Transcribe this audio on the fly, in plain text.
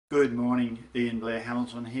Good morning, Ian Blair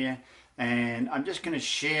Hamilton here, and I'm just going to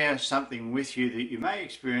share something with you that you may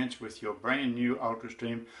experience with your brand new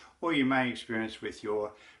UltraStream, or you may experience with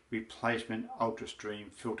your replacement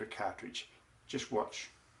UltraStream filter cartridge. Just watch.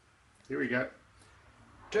 Here we go.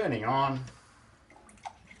 Turning on.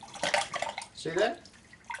 See that?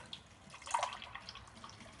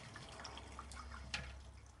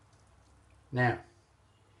 Now,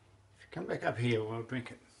 if you come back up here, we'll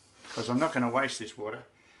drink it, because I'm not going to waste this water.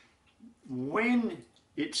 When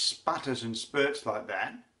it sputters and spurts like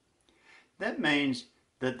that, that means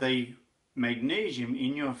that the magnesium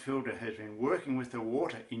in your filter has been working with the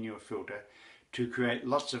water in your filter to create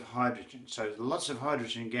lots of hydrogen. So there's lots of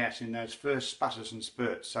hydrogen gas in those first sputters and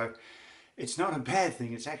spurts. So it's not a bad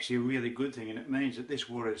thing, it's actually a really good thing, and it means that this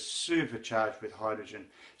water is supercharged with hydrogen.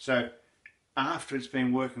 So after it's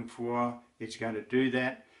been working for a while, it's going to do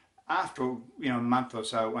that. After a month or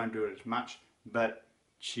so, it won't do it as much, but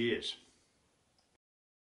cheers.